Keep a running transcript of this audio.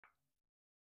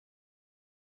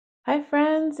Hi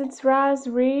friends, it's Roz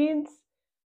Reads.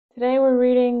 Today we're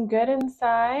reading Good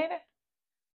Inside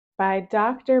by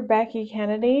Dr. Becky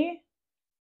Kennedy.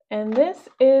 And this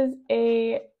is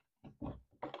a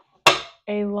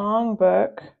long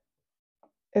book.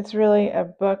 It's really a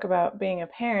book about being a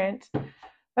parent,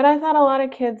 but I thought a lot of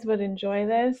kids would enjoy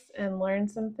this and learn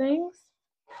some things.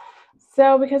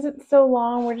 So because it's so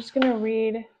long, we're just going to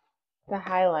read the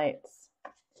highlights,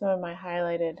 some of my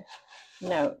highlighted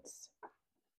notes.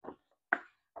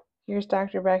 Here's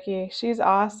Dr. Becky. She's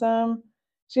awesome.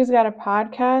 She's got a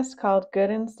podcast called Good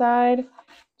Inside.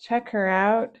 Check her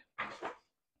out.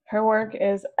 Her work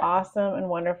is awesome and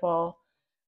wonderful.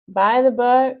 Buy the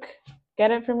book.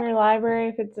 Get it from your library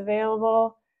if it's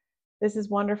available. This is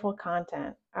wonderful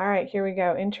content. All right, here we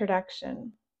go.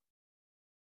 Introduction.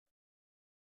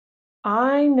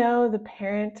 I know the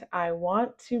parent I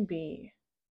want to be.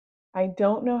 I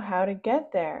don't know how to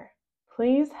get there.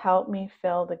 Please help me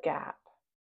fill the gap.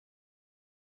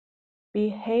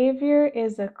 Behavior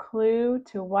is a clue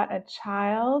to what a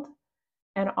child,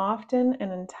 and often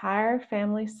an entire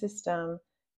family system,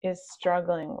 is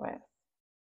struggling with.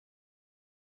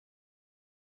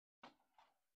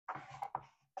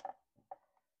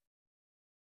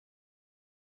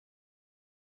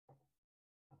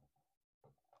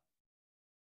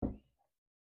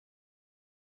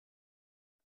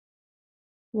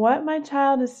 What my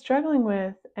child is struggling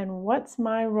with, and what's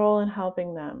my role in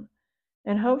helping them,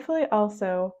 and hopefully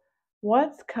also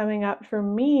what's coming up for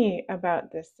me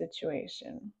about this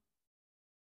situation.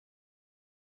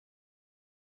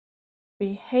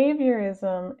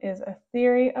 Behaviorism is a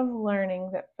theory of learning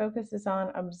that focuses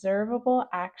on observable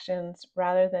actions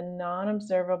rather than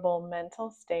non-observable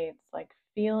mental states like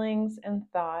feelings and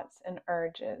thoughts and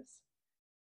urges.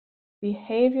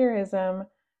 Behaviorism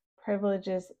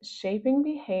privileges shaping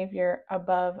behavior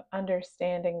above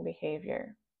understanding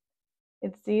behavior.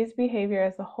 It sees behavior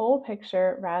as the whole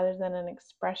picture rather than an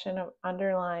expression of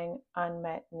underlying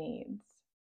unmet needs.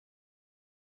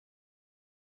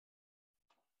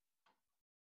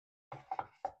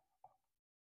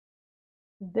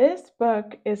 This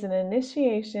book is an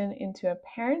initiation into a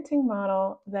parenting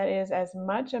model that is as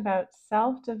much about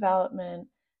self-development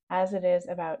as it is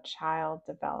about child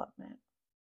development.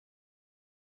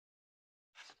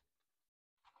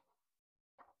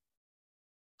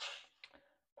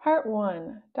 Part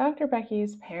 1, Dr.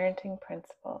 Becky's Parenting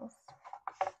Principles.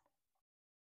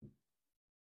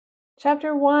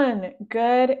 Chapter 1,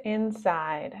 Good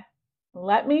Inside.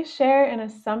 Let me share an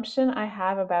assumption I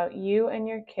have about you and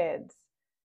your kids.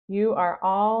 You are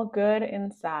all good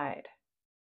inside.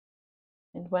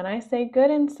 And when I say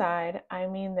good inside, I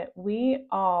mean that we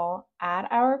all,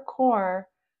 at our core,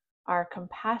 are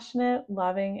compassionate,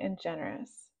 loving, and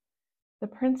generous. The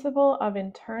principle of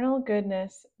internal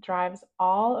goodness drives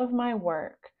all of my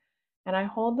work, and I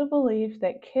hold the belief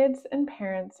that kids and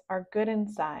parents are good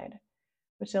inside,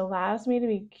 which allows me to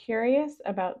be curious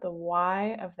about the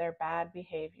why of their bad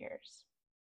behaviors.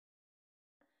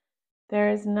 There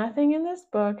is nothing in this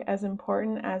book as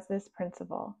important as this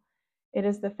principle. It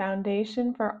is the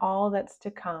foundation for all that's to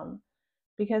come,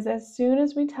 because as soon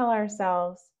as we tell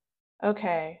ourselves,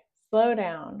 okay, slow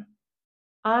down,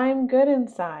 I'm good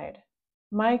inside,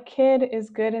 my kid is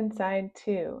good inside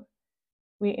too,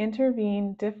 we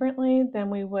intervene differently than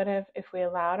we would have if we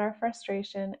allowed our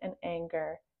frustration and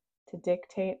anger to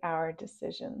dictate our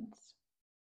decisions.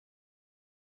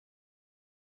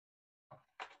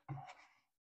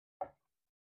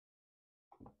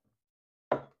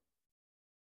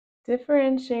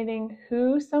 Differentiating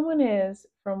who someone is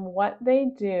from what they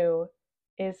do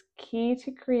is key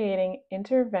to creating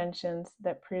interventions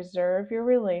that preserve your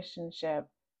relationship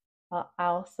while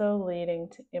also leading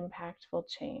to impactful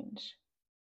change.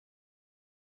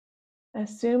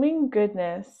 Assuming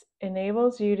goodness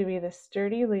enables you to be the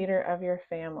sturdy leader of your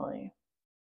family.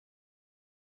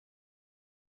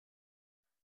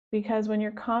 Because when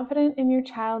you're confident in your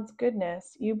child's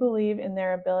goodness, you believe in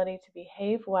their ability to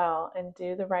behave well and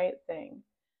do the right thing.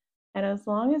 And as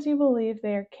long as you believe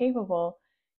they are capable,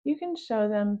 you can show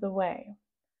them the way.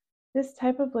 This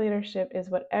type of leadership is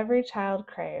what every child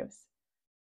craves.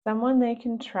 Someone they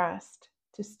can trust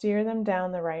to steer them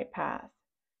down the right path.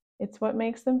 It's what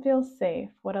makes them feel safe,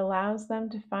 what allows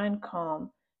them to find calm,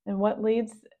 and what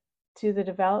leads to the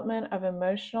development of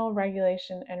emotional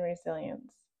regulation and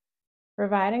resilience.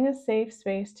 Providing a safe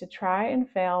space to try and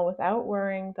fail without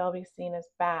worrying they'll be seen as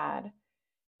bad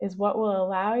is what will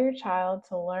allow your child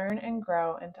to learn and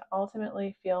grow and to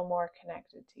ultimately feel more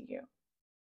connected to you.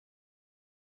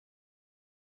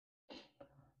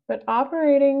 But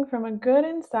operating from a good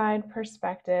inside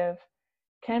perspective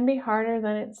can be harder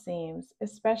than it seems,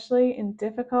 especially in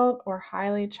difficult or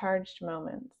highly charged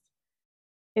moments.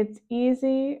 It's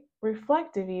easy,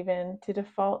 reflective even, to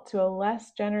default to a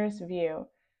less generous view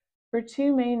for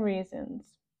two main reasons.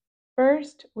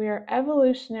 First, we are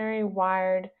evolutionary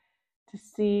wired to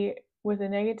see with a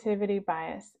negativity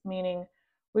bias, meaning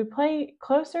we pay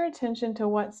closer attention to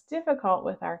what's difficult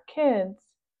with our kids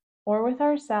or with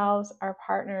ourselves, our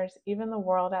partners, even the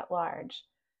world at large,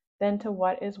 than to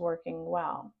what is working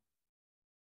well.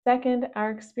 Second,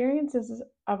 our experiences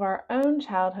of our own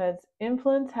childhoods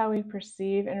influence how we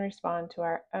perceive and respond to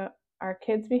our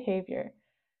kids' behavior.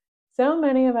 So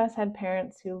many of us had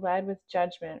parents who led with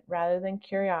judgment rather than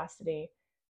curiosity,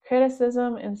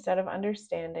 criticism instead of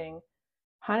understanding,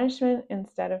 punishment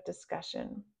instead of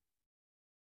discussion.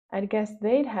 I'd guess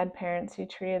they'd had parents who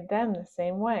treated them the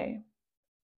same way.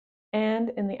 And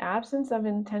in the absence of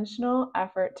intentional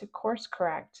effort to course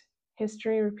correct,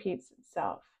 history repeats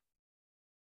itself.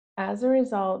 As a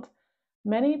result,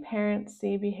 many parents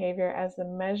see behavior as the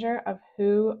measure of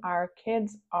who our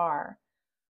kids are,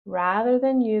 rather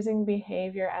than using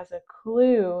behavior as a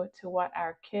clue to what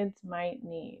our kids might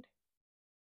need.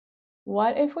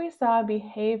 What if we saw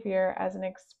behavior as an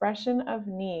expression of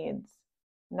needs,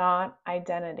 not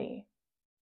identity?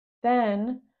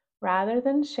 Then, rather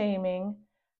than shaming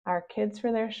our kids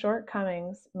for their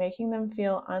shortcomings, making them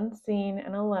feel unseen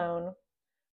and alone,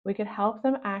 we could help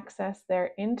them access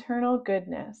their internal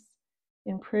goodness,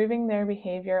 improving their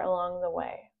behavior along the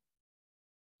way.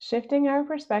 Shifting our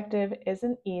perspective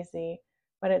isn't easy,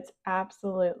 but it's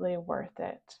absolutely worth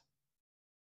it.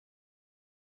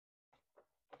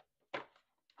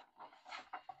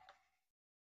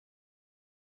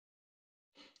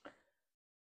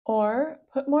 Or,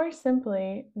 put more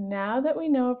simply, now that we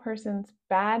know a person's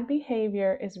bad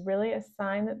behavior is really a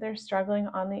sign that they're struggling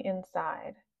on the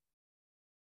inside,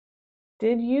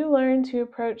 did you learn to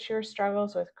approach your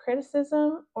struggles with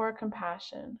criticism or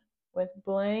compassion, with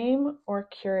blame or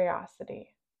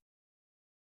curiosity?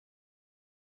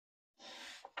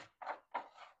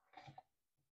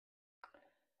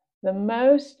 The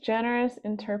most generous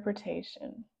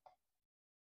interpretation.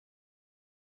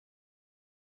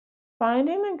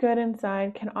 Finding the good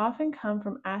inside can often come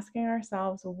from asking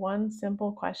ourselves one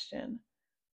simple question.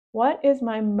 What is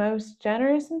my most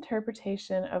generous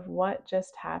interpretation of what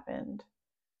just happened?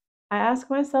 I ask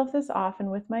myself this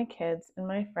often with my kids and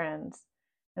my friends,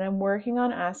 and I'm working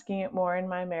on asking it more in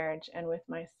my marriage and with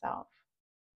myself.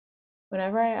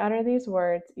 Whenever I utter these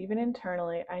words, even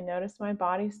internally, I notice my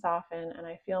body soften and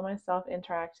I feel myself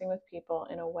interacting with people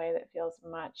in a way that feels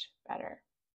much better.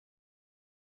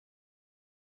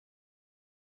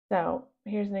 So,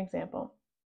 here's an example.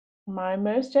 My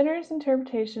most generous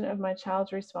interpretation of my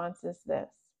child's response is this.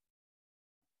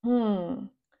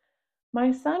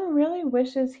 My son really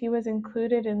wishes he was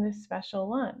included in this special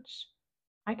lunch.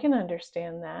 I can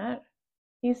understand that.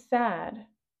 He's sad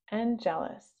and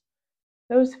jealous.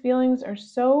 Those feelings are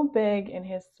so big in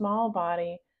his small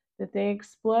body that they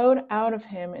explode out of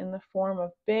him in the form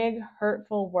of big,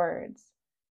 hurtful words.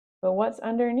 But what's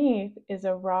underneath is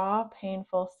a raw,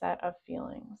 painful set of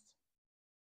feelings.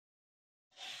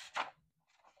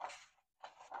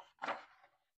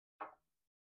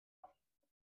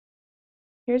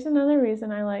 Here's another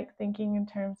reason I like thinking in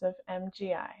terms of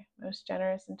MGI, most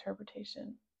generous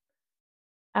interpretation.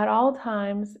 At all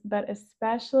times, but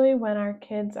especially when our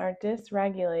kids are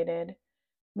dysregulated,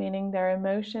 meaning their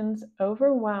emotions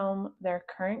overwhelm their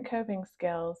current coping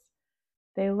skills,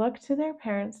 they look to their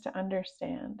parents to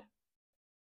understand.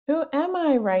 Who am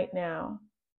I right now?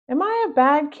 Am I a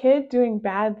bad kid doing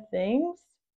bad things?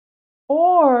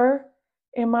 Or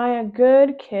am I a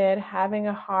good kid having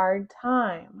a hard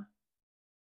time?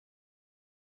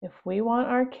 If we want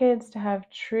our kids to have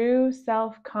true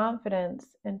self-confidence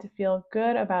and to feel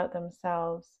good about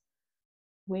themselves,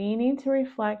 we need to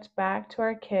reflect back to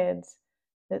our kids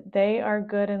that they are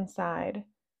good inside,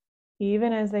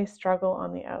 even as they struggle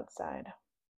on the outside.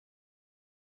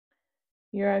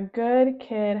 You're a good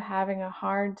kid having a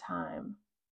hard time.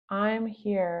 I'm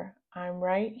here. I'm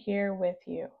right here with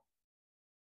you.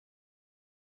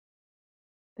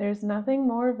 There's nothing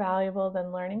more valuable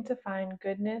than learning to find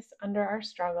goodness under our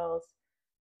struggles,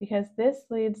 because this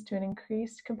leads to an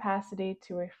increased capacity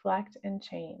to reflect and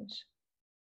change.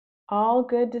 All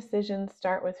good decisions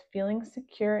start with feeling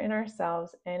secure in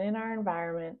ourselves and in our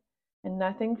environment, and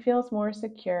nothing feels more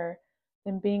secure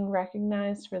than being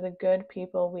recognized for the good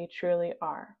people we truly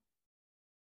are.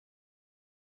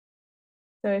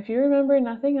 So if you remember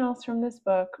nothing else from this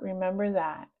book, remember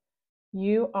that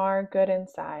you are good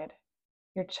inside.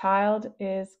 Your child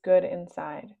is good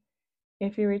inside.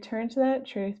 If you return to that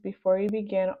truth before you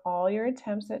begin all your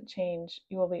attempts at change,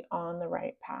 you will be on the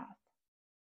right path.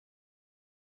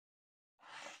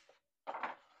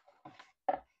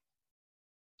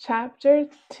 Chapter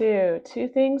 2, Two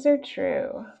Things Are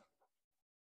True.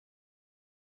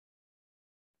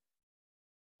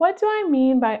 What do I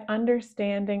mean by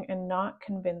understanding and not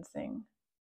convincing?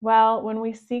 Well, when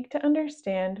we seek to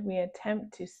understand, we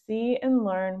attempt to see and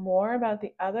learn more about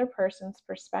the other person's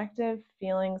perspective,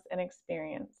 feelings, and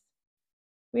experience.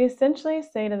 We essentially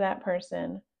say to that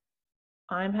person,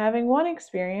 I'm having one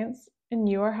experience and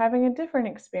you are having a different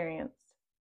experience.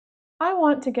 I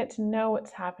want to get to know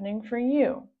what's happening for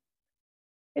you.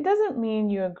 It doesn't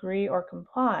mean you agree or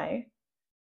comply.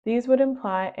 These would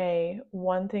imply a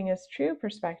one thing is true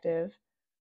perspective,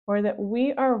 or that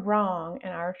we are wrong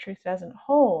and our truth doesn't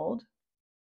hold.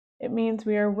 It means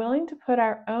we are willing to put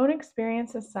our own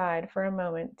experience aside for a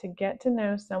moment to get to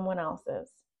know someone else's.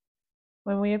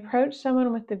 When we approach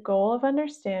someone with the goal of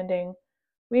understanding,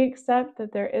 we accept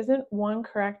that there isn't one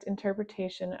correct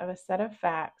interpretation of a set of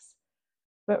facts,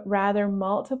 but rather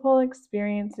multiple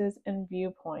experiences and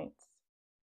viewpoints.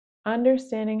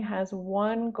 Understanding has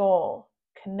one goal: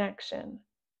 connection.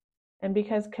 And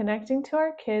because connecting to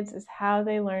our kids is how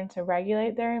they learn to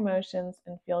regulate their emotions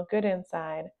and feel good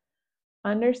inside,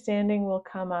 understanding will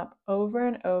come up over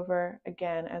and over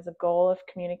again as a goal of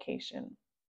communication.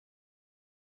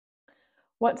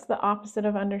 What's the opposite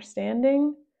of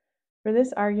understanding? For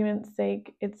this argument's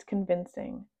sake, it's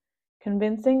convincing.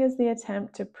 Convincing is the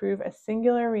attempt to prove a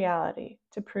singular reality,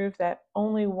 to prove that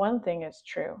only one thing is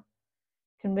true.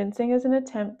 Convincing is an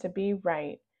attempt to be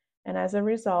right, and as a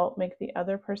result, make the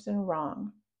other person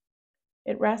wrong.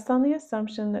 It rests on the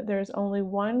assumption that there is only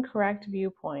one correct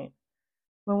viewpoint.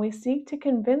 When we seek to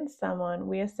convince someone,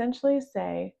 we essentially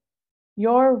say,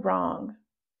 you're wrong.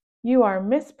 You are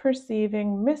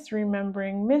misperceiving,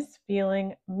 misremembering,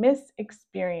 misfeeling,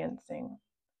 misexperiencing.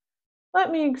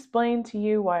 Let me explain to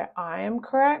you why I am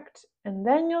correct, and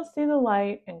then you'll see the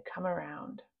light and come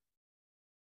around.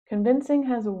 Convincing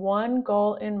has one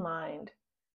goal in mind: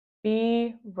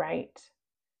 be right.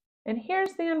 And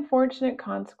here's the unfortunate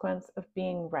consequence of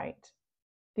being right.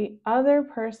 The other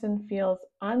person feels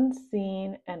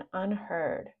unseen and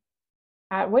unheard,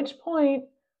 at which point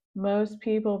most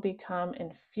people become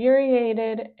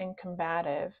infuriated and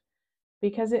combative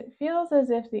because it feels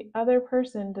as if the other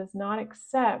person does not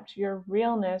accept your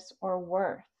realness or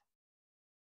worth.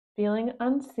 Feeling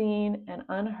unseen and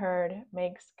unheard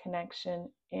makes connection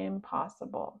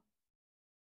impossible.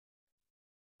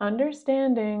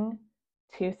 Understanding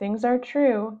two things are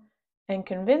true and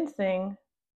convincing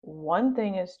one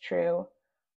thing is true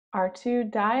are two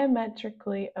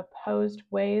diametrically opposed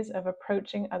ways of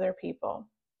approaching other people.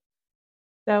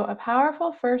 So a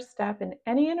powerful first step in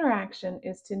any interaction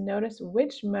is to notice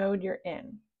which mode you're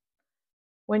in.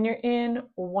 When you're in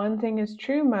one thing is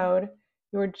true mode,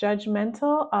 you're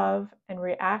judgmental of and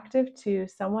reactive to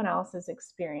someone else's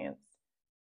experience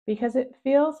because it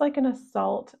feels like an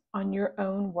assault on your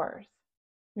own worth,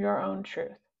 your own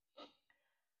truth.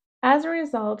 As a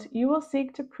result, you will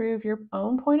seek to prove your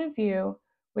own point of view,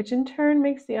 which in turn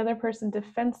makes the other person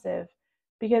defensive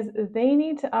because they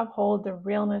need to uphold the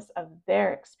realness of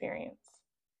their experience.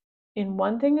 In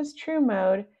one thing is true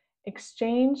mode,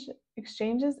 exchanges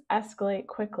escalate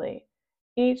quickly.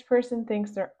 Each person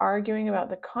thinks they're arguing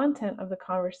about the content of the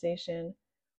conversation,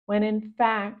 when in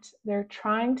fact they're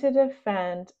trying to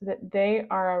defend that they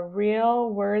are a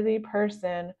real worthy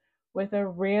person with a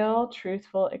real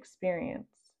truthful experience.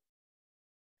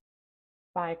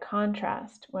 By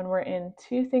contrast, when we're in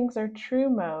two things are true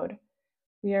mode,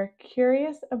 we are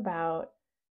curious about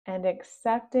and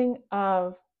accepting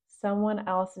of someone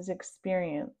else's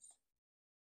experience,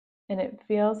 and it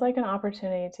feels like an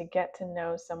opportunity to get to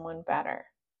know someone better.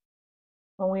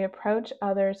 When we approach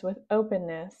others with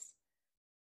openness,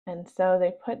 and so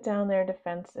they put down their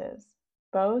defenses,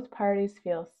 both parties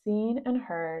feel seen and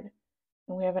heard,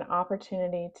 and we have an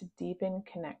opportunity to deepen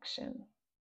connection.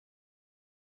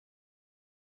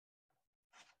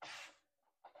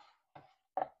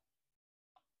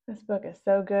 This book is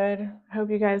so good. I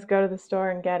hope you guys go to the store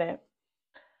and get it.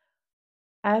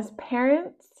 As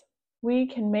parents, we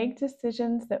can make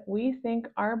decisions that we think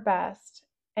are best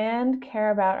and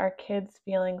care about our kids'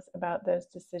 feelings about those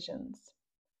decisions.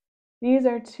 These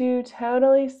are two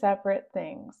totally separate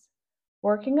things.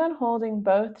 Working on holding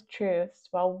both truths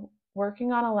while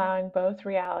working on allowing both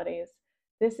realities,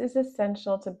 this is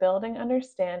essential to building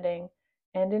understanding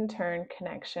and in turn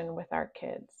connection with our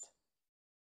kids.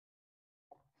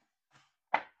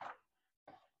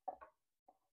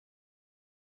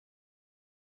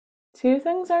 Two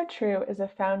things are true is a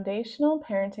foundational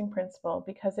parenting principle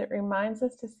because it reminds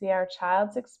us to see our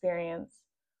child's experience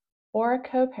or a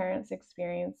co-parent's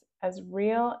experience as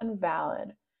real and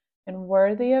valid and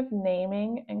worthy of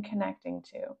naming and connecting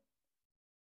to.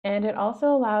 And it also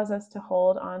allows us to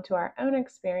hold on to our own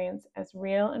experience as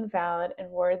real and valid and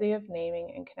worthy of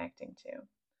naming and connecting to.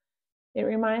 It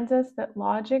reminds us that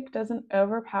logic doesn't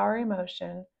overpower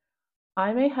emotion.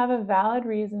 I may have a valid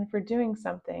reason for doing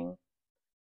something,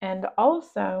 and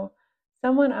also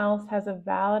someone else has a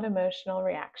valid emotional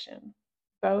reaction.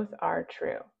 Both are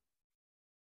true.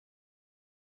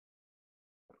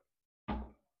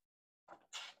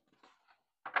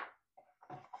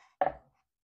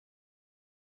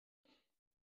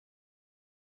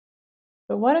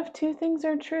 But what if two things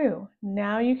are true?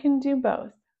 Now you can do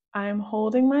both. I am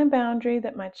holding my boundary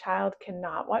that my child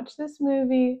cannot watch this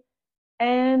movie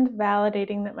and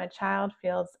validating that my child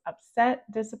feels upset,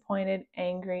 disappointed,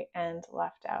 angry, and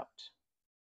left out.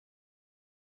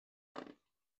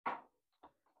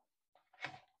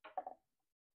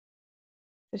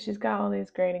 So she's got all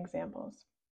these great examples.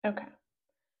 Okay.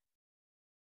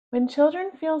 When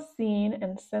children feel seen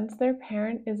and sense their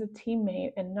parent is a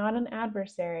teammate and not an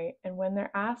adversary, and when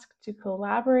they're asked to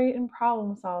collaborate in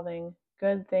problem solving,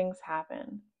 good things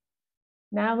happen.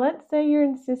 Now let's say you're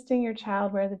insisting your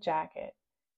child wear the jacket.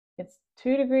 It's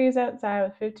 2 degrees outside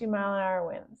with 50-mile-an-hour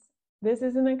winds. This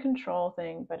isn't a control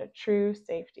thing, but a true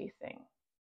safety thing.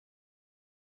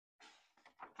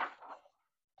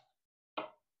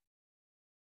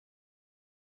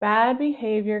 Bad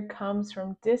behavior comes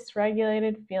from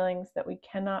dysregulated feelings that we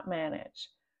cannot manage.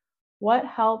 What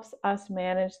helps us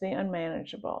manage the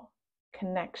unmanageable?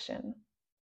 Connection.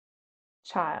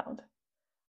 Child.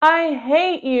 I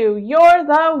hate you. You're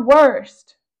the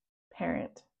worst.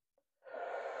 Parent.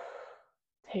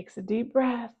 Takes a deep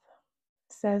breath.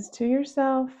 Says to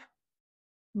yourself,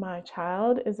 my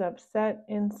child is upset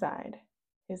inside.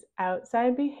 His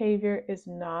outside behavior is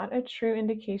not a true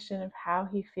indication of how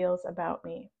he feels about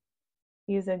me.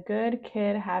 He's a good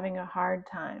kid having a hard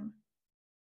time.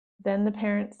 Then the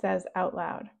parent says out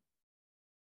loud,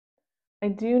 I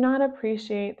do not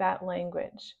appreciate that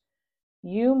language.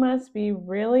 You must be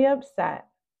really upset,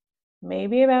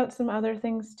 maybe about some other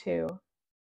things too,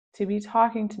 to be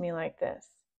talking to me like this.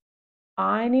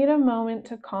 I need a moment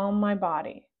to calm my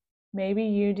body. Maybe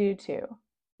you do too.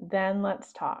 Then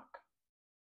let's talk.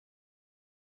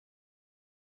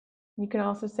 You can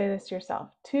also say this to yourself.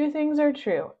 Two things are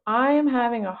true. I am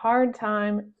having a hard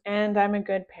time and I'm a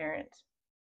good parent.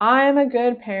 I am a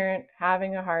good parent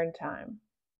having a hard time.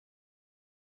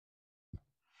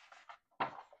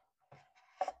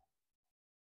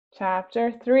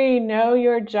 Chapter 3, Know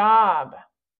Your Job.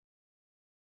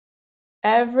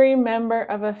 Every member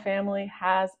of a family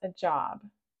has a job.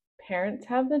 Parents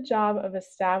have the job of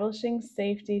establishing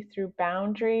safety through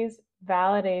boundaries,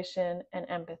 validation, and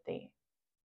empathy.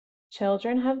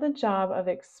 Children have the job of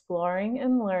exploring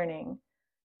and learning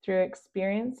through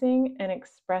experiencing and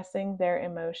expressing their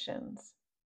emotions.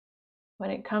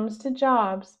 When it comes to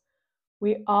jobs,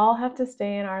 we all have to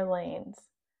stay in our lanes.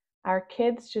 Our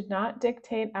kids should not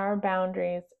dictate our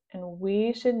boundaries, and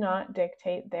we should not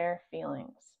dictate their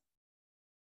feelings.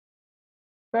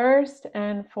 First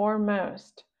and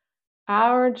foremost,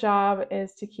 our job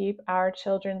is to keep our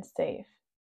children safe,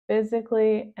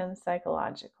 physically and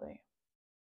psychologically.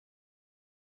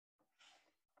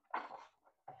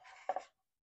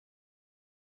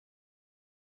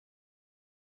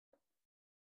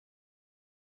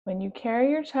 When you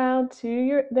carry your child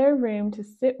to their room to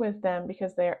sit with them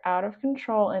because they are out of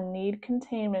control and need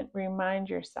containment, remind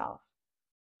yourself,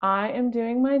 I am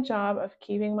doing my job of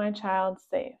keeping my child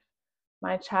safe.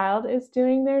 My child is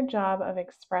doing their job of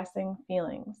expressing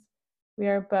feelings. We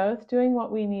are both doing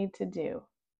what we need to do.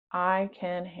 I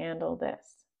can handle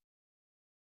this.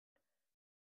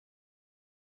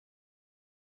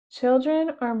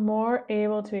 Children are more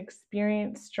able to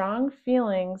experience strong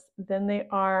feelings than they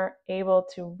are able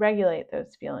to regulate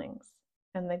those feelings.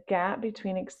 And the gap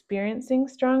between experiencing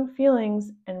strong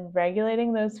feelings and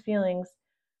regulating those feelings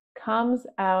comes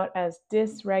out as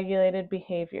dysregulated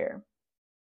behavior.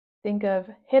 Think of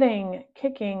hitting,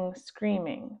 kicking,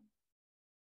 screaming.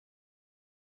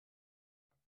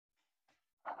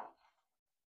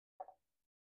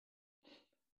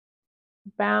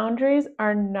 Boundaries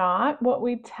are not what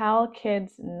we tell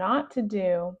kids not to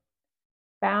do.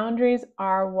 Boundaries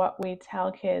are what we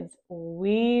tell kids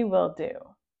we will do.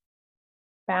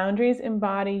 Boundaries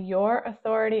embody your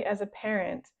authority as a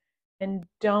parent and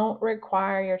don't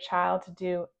require your child to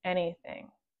do anything.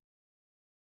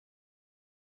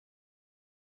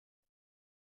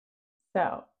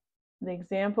 So, the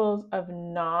examples of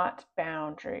not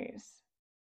boundaries.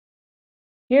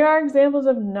 Here are examples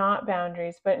of not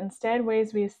boundaries, but instead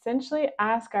ways we essentially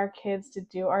ask our kids to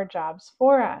do our jobs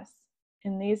for us.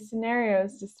 In these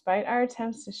scenarios, despite our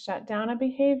attempts to shut down a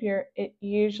behavior, it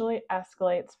usually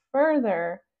escalates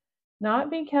further, not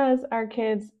because our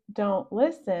kids don't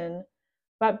listen,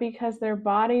 but because their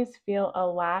bodies feel a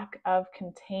lack of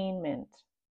containment.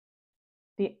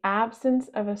 The absence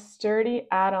of a sturdy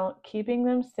adult keeping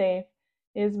them safe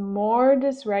is more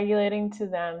dysregulating to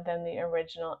them than the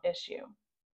original issue.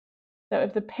 So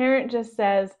if the parent just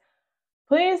says,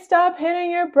 "Please stop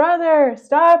hitting your brother,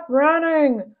 stop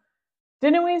running.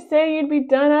 Didn't we say you'd be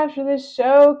done after this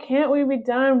show? Can't we be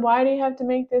done? Why do you have to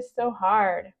make this so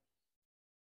hard?"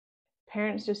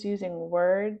 Parents just using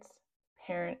words,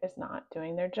 parent is not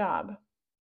doing their job.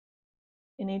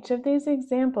 In each of these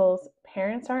examples,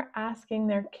 parents are asking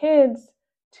their kids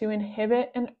to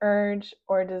inhibit an urge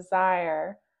or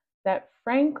desire that,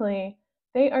 frankly,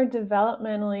 they are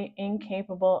developmentally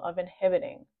incapable of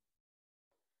inhibiting.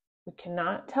 We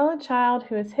cannot tell a child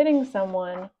who is hitting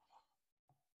someone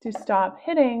to stop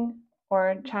hitting, or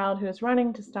a child who is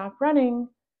running to stop running,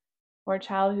 or a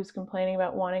child who's complaining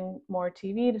about wanting more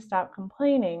TV to stop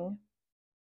complaining,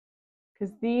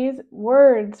 because these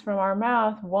words from our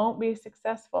mouth won't be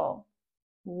successful.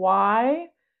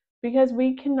 Why? Because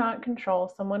we cannot control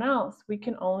someone else. We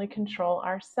can only control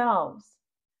ourselves.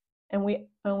 And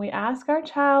when we ask our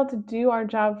child to do our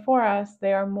job for us,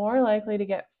 they are more likely to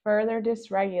get further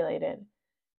dysregulated,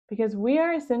 because we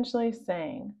are essentially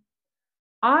saying,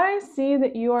 "I see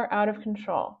that you are out of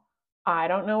control. I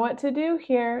don't know what to do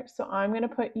here, so I'm going to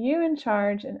put you in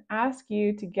charge and ask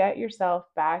you to get yourself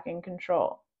back in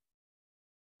control."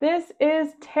 This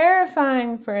is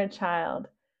terrifying for a child,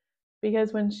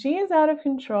 because when she is out of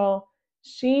control,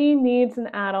 she needs an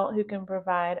adult who can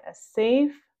provide a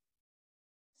safe,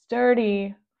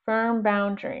 sturdy, firm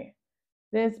boundary.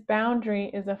 This boundary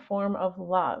is a form of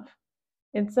love.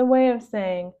 It's a way of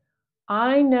saying,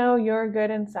 "I know you're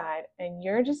good inside and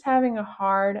you're just having a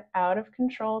hard, out of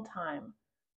control time.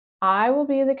 I will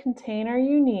be the container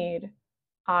you need.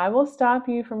 I will stop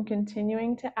you from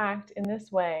continuing to act in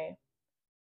this way.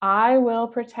 I will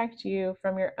protect you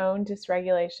from your own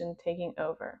dysregulation taking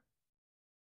over."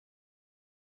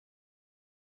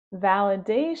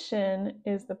 Validation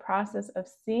is the process of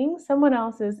seeing someone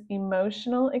else's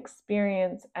emotional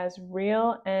experience as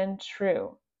real and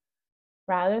true,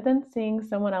 rather than seeing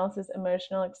someone else's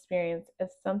emotional experience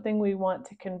as something we want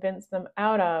to convince them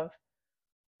out of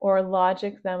or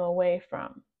logic them away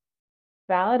from.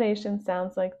 Validation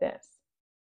sounds like this: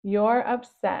 "You're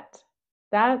upset.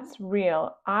 That's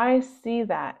real. I see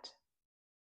that."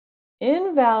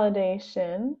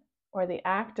 Invalidation, or the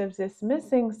act of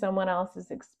dismissing someone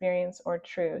else's experience or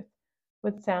truth,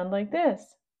 would sound like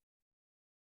this: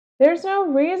 "There's no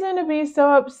reason to be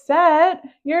so upset.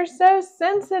 You're so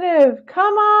sensitive.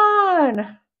 Come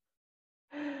on."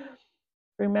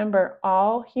 Remember,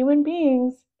 all human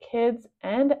beings, kids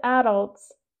and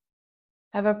adults,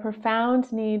 have a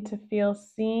profound need to feel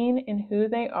seen in who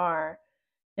they are,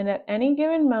 and at any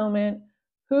given moment,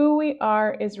 who we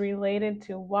are is related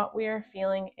to what we are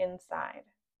feeling inside.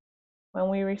 When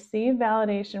we receive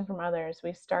validation from others,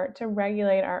 we start to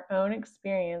regulate our own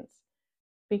experience,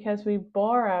 because we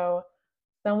borrow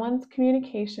someone's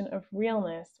communication of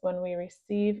realness. When we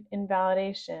receive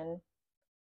invalidation,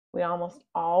 we almost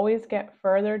always get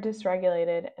further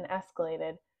dysregulated and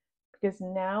escalated, because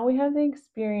now we have the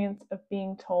experience of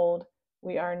being told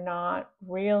we are not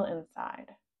real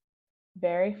inside.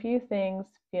 Very few things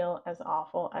feel as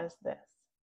awful as this.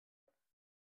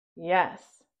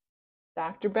 Yes,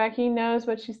 Dr. Becky knows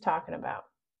what she's talking about.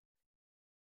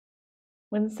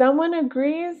 When someone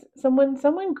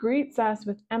greets us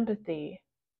with empathy,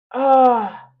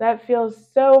 that feels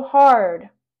so hard.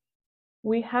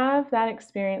 We have that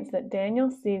experience that Daniel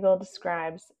Siegel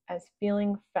describes as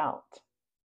feeling felt.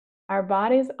 Our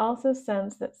bodies also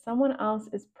sense that someone else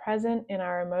is present in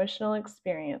our emotional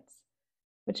experience,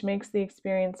 which makes the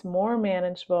experience more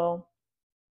manageable,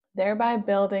 thereby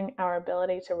building our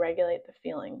ability to regulate the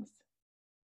feelings.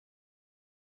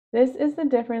 This is the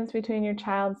difference between your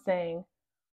child saying,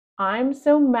 "I'm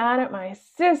so mad at my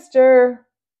sister,"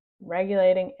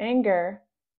 regulating anger,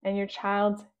 and your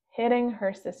child's hitting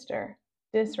her sister,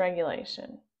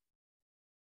 dysregulation.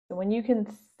 So when you can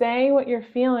say what you're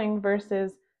feeling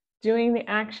versus doing the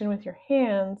action with your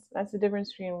hands, that's the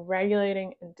difference between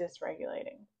regulating and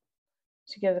dysregulating.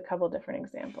 She gives a couple different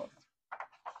examples.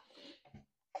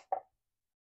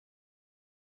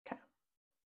 Okay.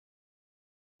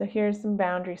 So here's some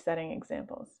boundary setting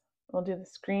examples. We'll do the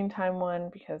screen time one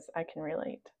because I can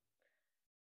relate.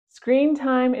 Screen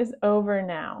time is over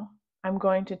now. I'm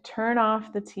going to turn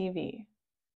off the TV.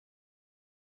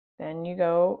 Then you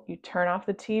turn off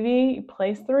the TV, you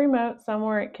place the remote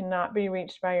somewhere it cannot be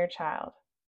reached by your child.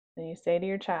 Then you say to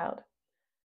your child,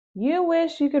 "You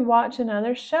wish you could watch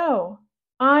another show.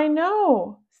 I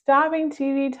know. Stopping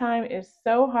TV time is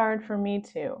so hard for me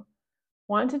too.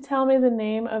 Want to tell me the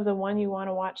name of the one you want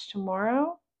to watch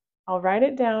tomorrow? I'll write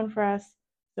it down for us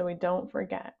so we don't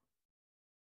forget."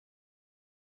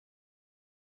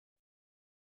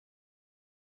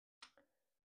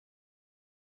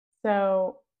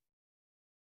 So,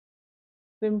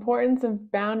 the importance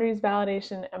of boundaries,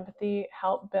 validation, empathy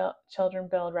help children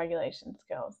build regulation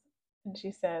skills. And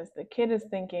she says, the kid is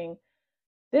thinking,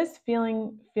 this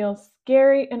feeling feels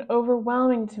scary and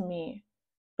overwhelming to me,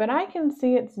 but I can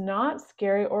see it's not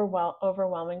scary or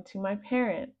overwhelming to my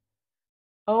parent.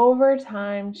 Over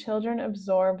time, children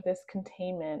absorb this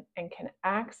containment and can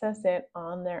access it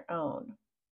on their own.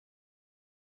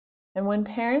 And when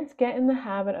parents get in the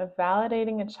habit of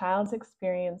validating a child's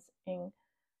experiencing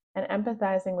and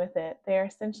empathizing with it, they are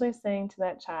essentially saying to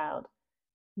that child,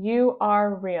 you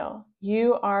are real,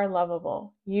 you are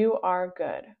lovable, you are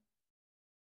good.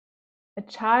 A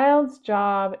child's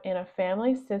job in a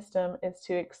family system is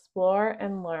to explore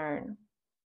and learn.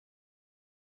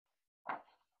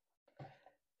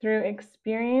 Through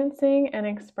experiencing and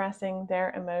expressing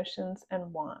their emotions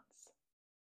and wants.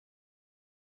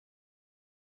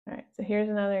 All right, so here's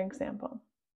another example.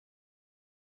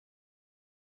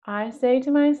 I say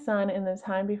to my son in the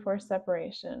time before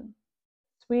separation,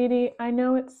 "Sweetie, I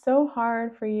know it's so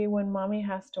hard for you when mommy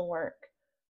has to work.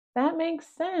 That makes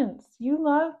sense. You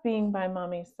love being by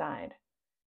mommy's side.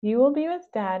 You will be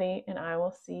with daddy and I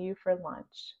will see you for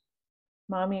lunch.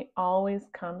 Mommy always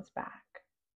comes back."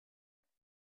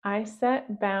 I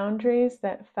set boundaries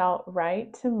that felt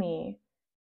right to me,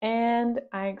 and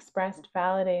I expressed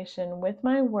validation with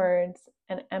my words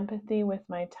and empathy with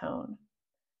my tone.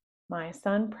 My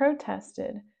son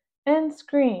protested and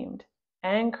screamed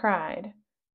and cried.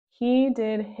 He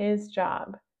did his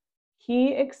job.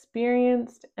 He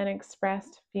experienced and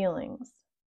expressed feelings.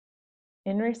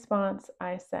 In response,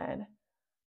 I said,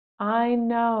 "I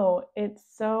know it's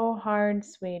so hard,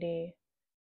 sweetie.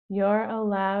 You're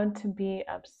allowed to be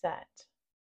upset.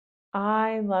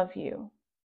 I love you."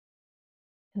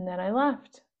 And then I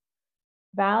left.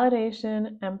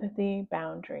 Validation, empathy,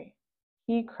 boundary.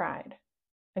 He cried.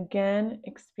 Again,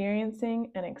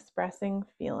 experiencing and expressing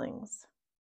feelings.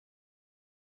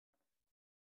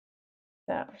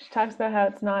 So she talks about how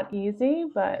it's not easy,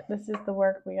 but this is the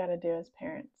work we got to do as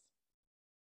parents.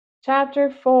 Chapter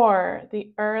 4,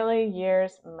 the early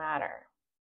years matter.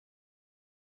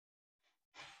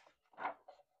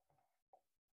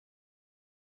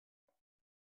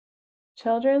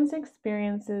 Children's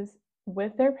experiences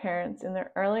with their parents in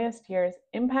their earliest years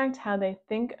impact how they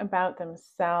think about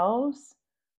themselves,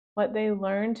 what they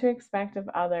learn to expect of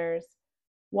others,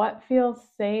 what feels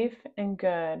safe and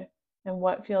good, and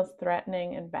what feels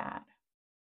threatening and bad.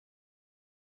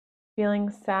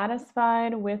 Feeling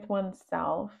satisfied with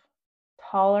oneself,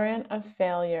 tolerant of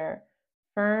failure,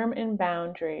 firm in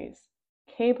boundaries,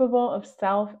 capable of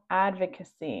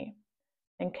self-advocacy,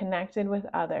 and connected with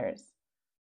others.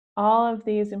 All of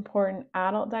these important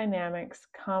adult dynamics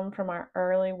come from our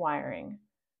early wiring.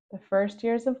 The first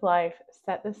years of life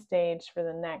set the stage for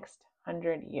the next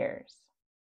 100 years.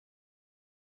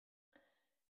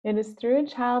 It is through a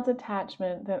child's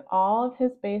attachment that all of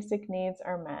his basic needs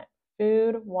are met: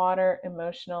 food, water,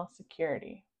 emotional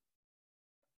security.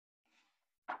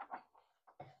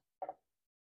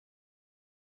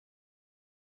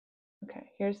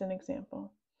 Okay, here's an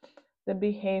example. The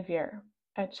behavior.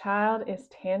 A child is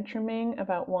tantruming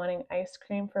about wanting ice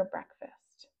cream for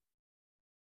breakfast.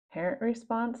 Parent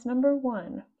response number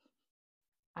 1.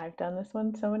 I've done this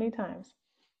one so many times.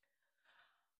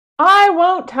 "I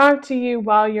won't talk to you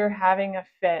while you're having a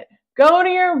fit. Go to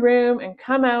your room and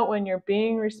come out when you're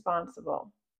being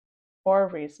responsible or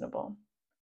reasonable."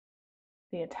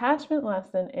 The attachment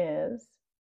lesson is,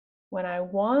 when I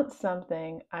want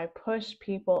something, I push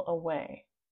people away.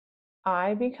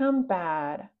 I become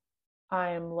bad.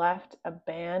 I am left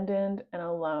abandoned and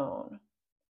alone.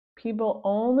 People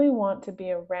only want to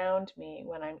be around me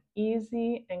when I'm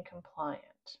easy and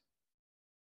compliant.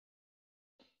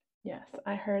 Yes,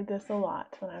 I heard this a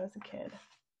lot when I was a kid.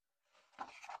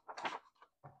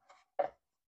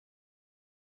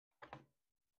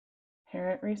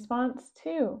 Parent response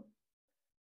 2.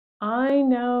 "I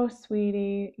know,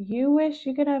 sweetie, you wish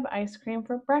you could have ice cream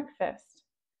for breakfast.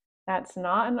 That's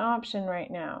not an option right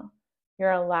now. You're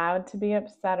allowed to be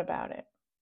upset about it."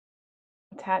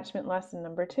 Attachment lesson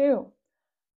number 2.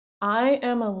 I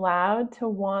am allowed to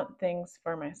want things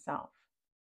for myself.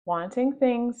 Wanting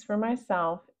things for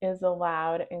myself is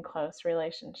allowed in close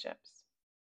relationships.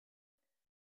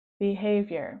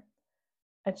 Behavior.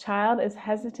 A child is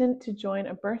hesitant to join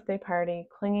a birthday party,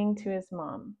 clinging to his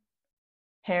mom.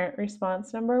 Parent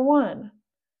response number 1.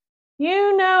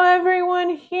 You know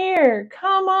everyone here.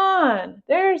 Come on.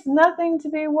 There's nothing to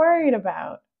be worried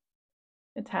about.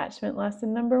 Attachment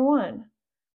lesson number 1.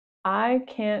 I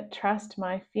can't trust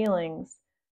my feelings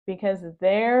because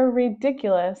they're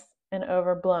ridiculous and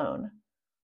overblown.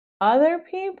 Other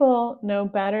people know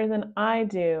better than I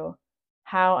do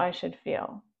how I should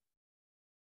feel.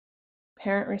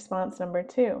 Parent response number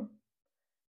 2.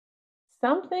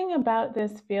 Something about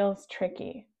this feels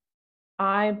tricky.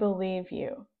 I believe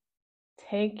you.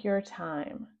 Take your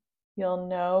time. You'll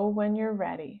know when you're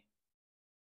ready.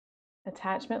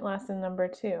 Attachment lesson number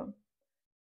 2.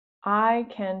 I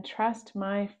can trust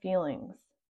my feelings.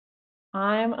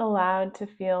 I'm allowed to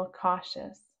feel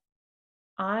cautious.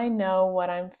 I know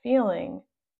what I'm feeling,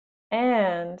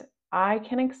 and I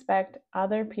can expect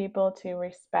other people to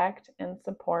respect and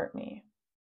support me.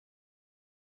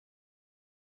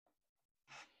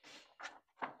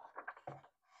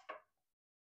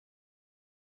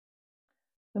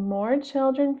 The more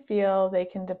children feel they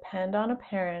can depend on a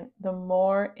parent, the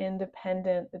more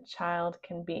independent the child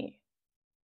can be.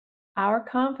 Our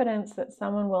confidence that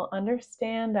someone will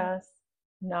understand us,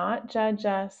 not judge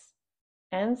us,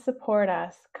 and support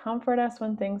us, comfort us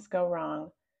when things go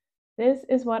wrong. This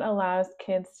is what allows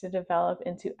kids to develop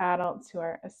into adults who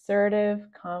are assertive,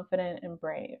 confident, and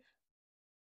brave.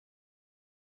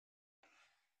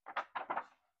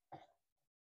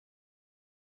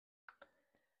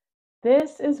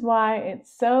 This is why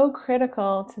it's so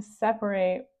critical to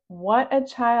separate what a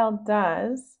child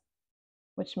does,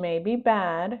 which may be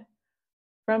bad,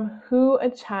 from who a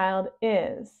child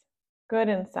is, good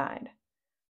inside.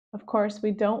 Of course,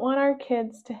 we don't want our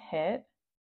kids to hit,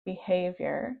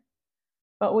 behavior,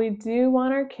 but we do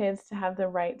want our kids to have the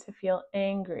right to feel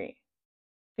angry,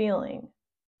 feeling.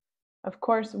 Of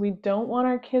course, we don't want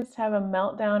our kids to have a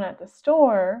meltdown at the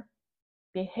store,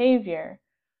 behavior,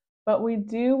 but we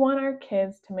do want our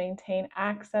kids to maintain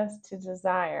access to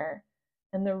desire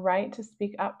and the right to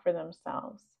speak up for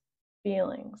themselves,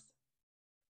 feelings.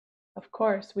 Of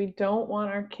course, we don't want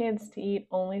our kids to eat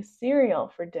only cereal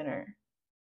for dinner,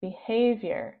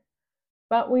 behavior,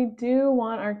 but we do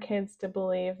want our kids to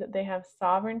believe that they have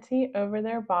sovereignty over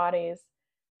their bodies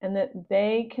and that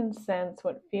they can sense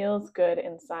what feels good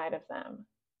inside of them,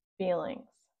 feelings.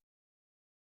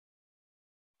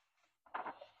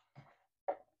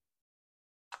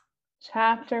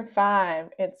 Chapter 5,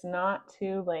 It's Not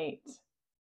Too Late.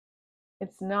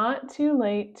 It's not too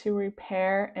late to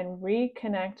repair and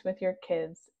reconnect with your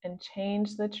kids and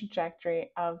change the trajectory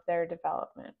of their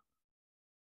development.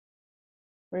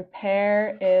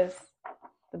 Repair is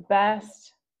the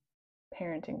best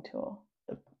parenting tool,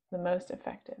 the most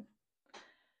effective.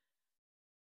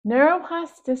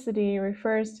 Neuroplasticity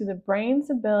refers to the brain's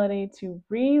ability to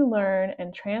relearn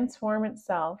and transform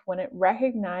itself when it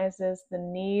recognizes the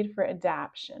need for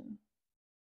adaptation.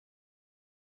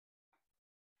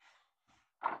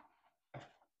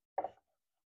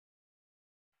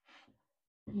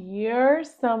 You're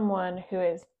someone who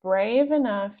is brave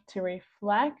enough to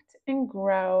reflect and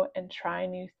grow and try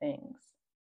new things.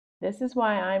 This is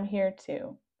why I'm here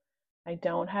too. I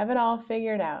don't have it all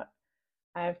figured out.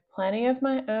 I have plenty of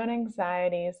my own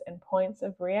anxieties and points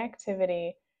of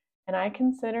reactivity, and I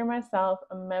consider myself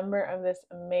a member of this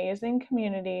amazing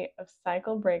community of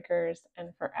cycle breakers and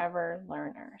forever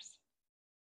learners.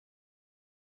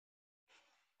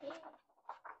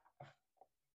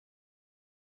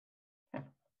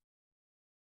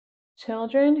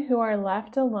 Children who are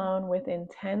left alone with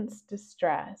intense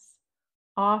distress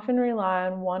often rely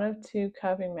on one of two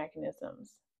coping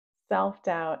mechanisms: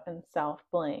 self-doubt and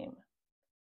self-blame.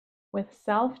 With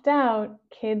self-doubt,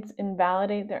 kids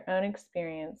invalidate their own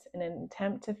experience in an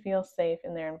attempt to feel safe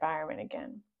in their environment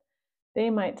again. They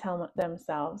might tell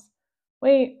themselves,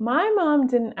 wait, my mom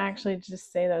didn't actually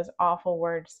just say those awful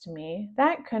words to me.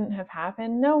 That couldn't have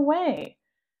happened. No way.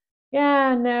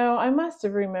 Yeah, no, I must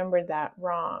have remembered that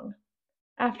wrong.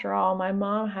 After all, my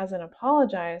mom hasn't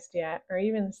apologized yet or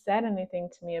even said anything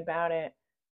to me about it.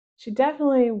 She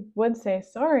definitely would say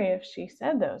sorry if she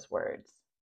said those words.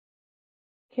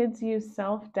 Kids use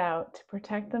self-doubt to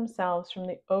protect themselves from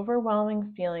the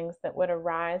overwhelming feelings that would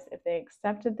arise if they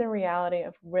accepted the reality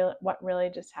of what really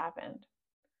just happened.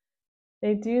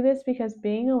 They do this because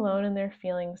being alone in their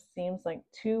feelings seems like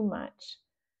too much,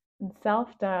 and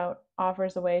self-doubt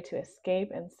offers a way to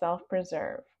escape and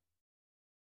self-preserve.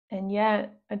 And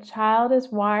yet, a child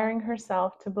is wiring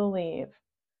herself to believe,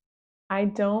 I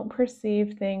don't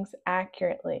perceive things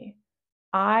accurately.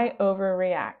 I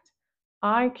overreact.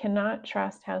 I cannot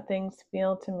trust how things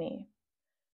feel to me.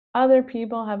 Other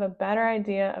people have a better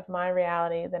idea of my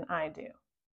reality than I do.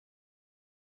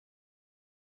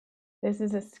 This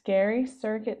is a scary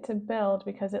circuit to build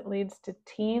because it leads to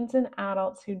teens and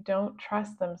adults who don't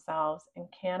trust themselves and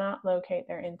cannot locate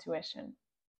their intuition.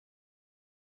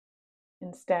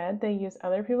 Instead, they use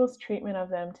other people's treatment of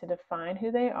them to define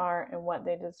who they are and what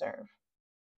they deserve.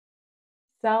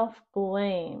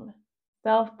 Self-blame.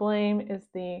 Self-blame is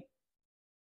the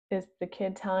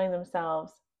kid telling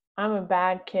themselves, I'm a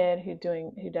bad kid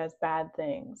who does bad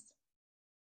things.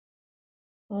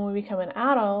 When we become an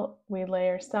adult, we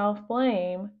layer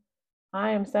self-blame,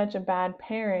 I am such a bad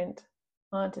parent,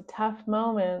 onto tough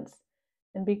moments,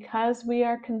 and because we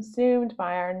are consumed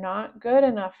by our not good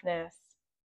enoughness,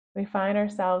 we find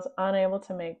ourselves unable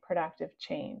to make productive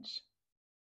change.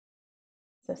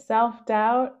 So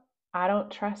self-doubt, I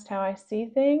don't trust how I see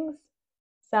things.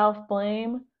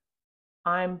 Self-blame,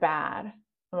 I'm bad.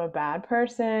 I'm a bad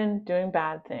person doing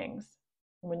bad things.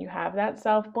 And when you have that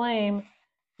self-blame,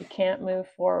 you can't move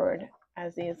forward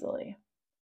as easily.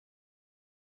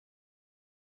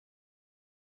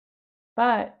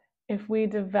 But if we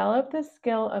develop the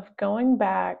skill of going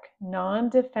back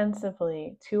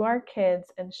non-defensively to our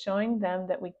kids and showing them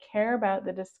that we care about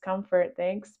the discomfort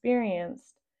they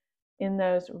experienced in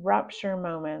those rupture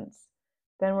moments,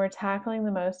 then we're tackling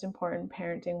the most important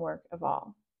parenting work of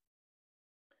all.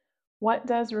 What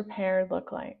does repair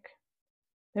look like?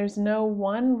 There's no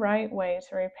one right way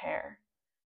to repair.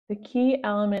 The key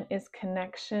element is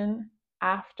connection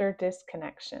after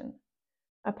disconnection.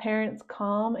 A parent's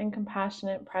calm and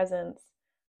compassionate presence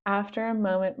after a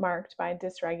moment marked by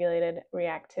dysregulated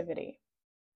reactivity.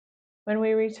 When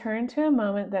we return to a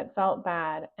moment that felt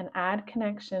bad and add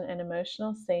connection and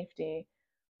emotional safety,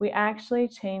 we actually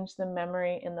change the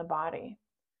memory in the body.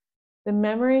 The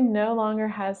memory no longer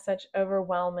has such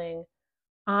overwhelming,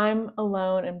 I'm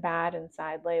alone and bad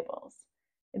inside labels.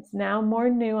 It's now more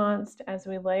nuanced as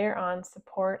we layer on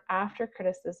support after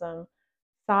criticism,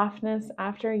 softness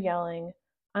after yelling,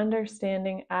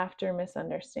 understanding after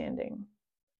misunderstanding.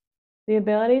 The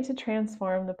ability to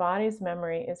transform the body's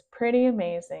memory is pretty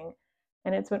amazing,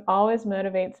 and it's what always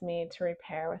motivates me to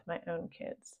repair with my own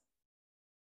kids.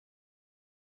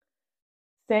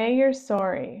 Say you're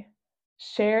sorry.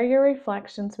 Share your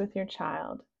reflections with your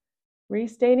child,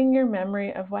 restating your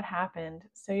memory of what happened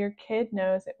so your kid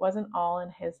knows it wasn't all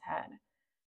in his head.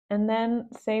 And then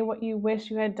say what you wish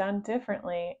you had done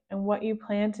differently and what you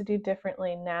plan to do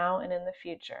differently now and in the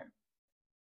future.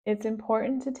 It's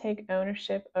important to take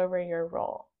ownership over your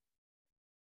role.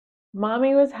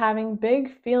 Mommy was having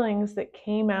big feelings that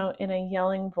came out in a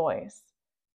yelling voice.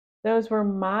 Those were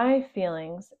my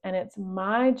feelings, and it's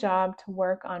my job to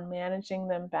work on managing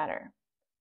them better.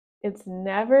 It's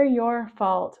never your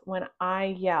fault when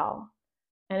I yell,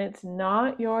 and it's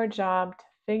not your job to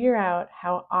figure out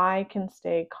how I can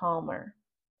stay calmer.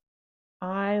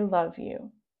 I love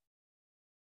you.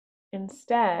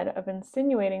 Instead of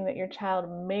insinuating that your child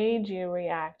made you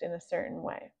react in a certain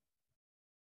way.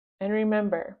 And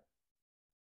remember,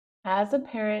 as a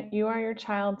parent, you are your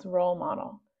child's role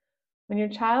model. When your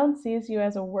child sees you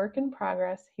as a work in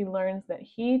progress, he learns that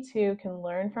he too can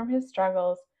learn from his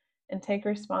struggles and take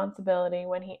responsibility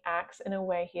when he acts in a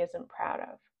way he isn't proud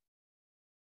of.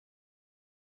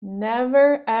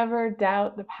 Never ever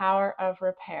doubt the power of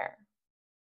repair.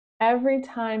 Every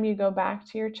time you go back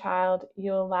to your child,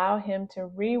 you allow him to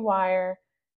rewire,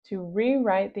 to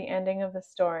rewrite the ending of the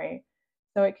story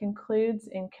so it concludes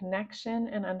in connection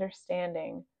and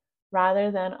understanding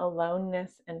rather than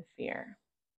aloneness and fear.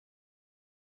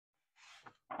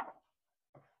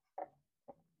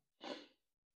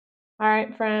 All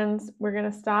right, friends, we're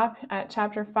going to stop at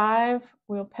chapter 5.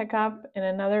 We'll pick up in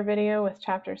another video with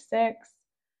chapter 6.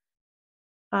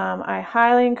 I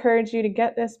highly encourage you to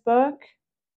get this book.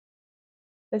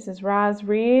 This is Roz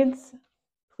Reads.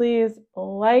 Please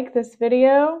like this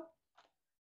video.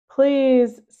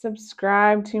 Please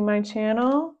subscribe to my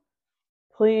channel.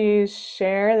 Please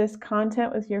share this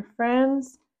content with your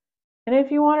friends. And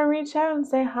if you want to reach out and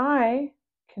say hi, you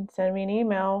can send me an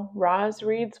email,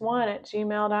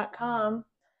 rozreads1@gmail.com.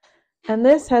 And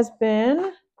this has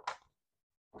been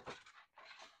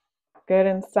Good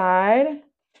Inside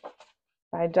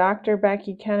by Dr.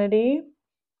 Becky Kennedy.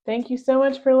 Thank you so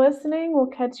much for listening. We'll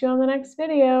catch you on the next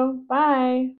video. Bye.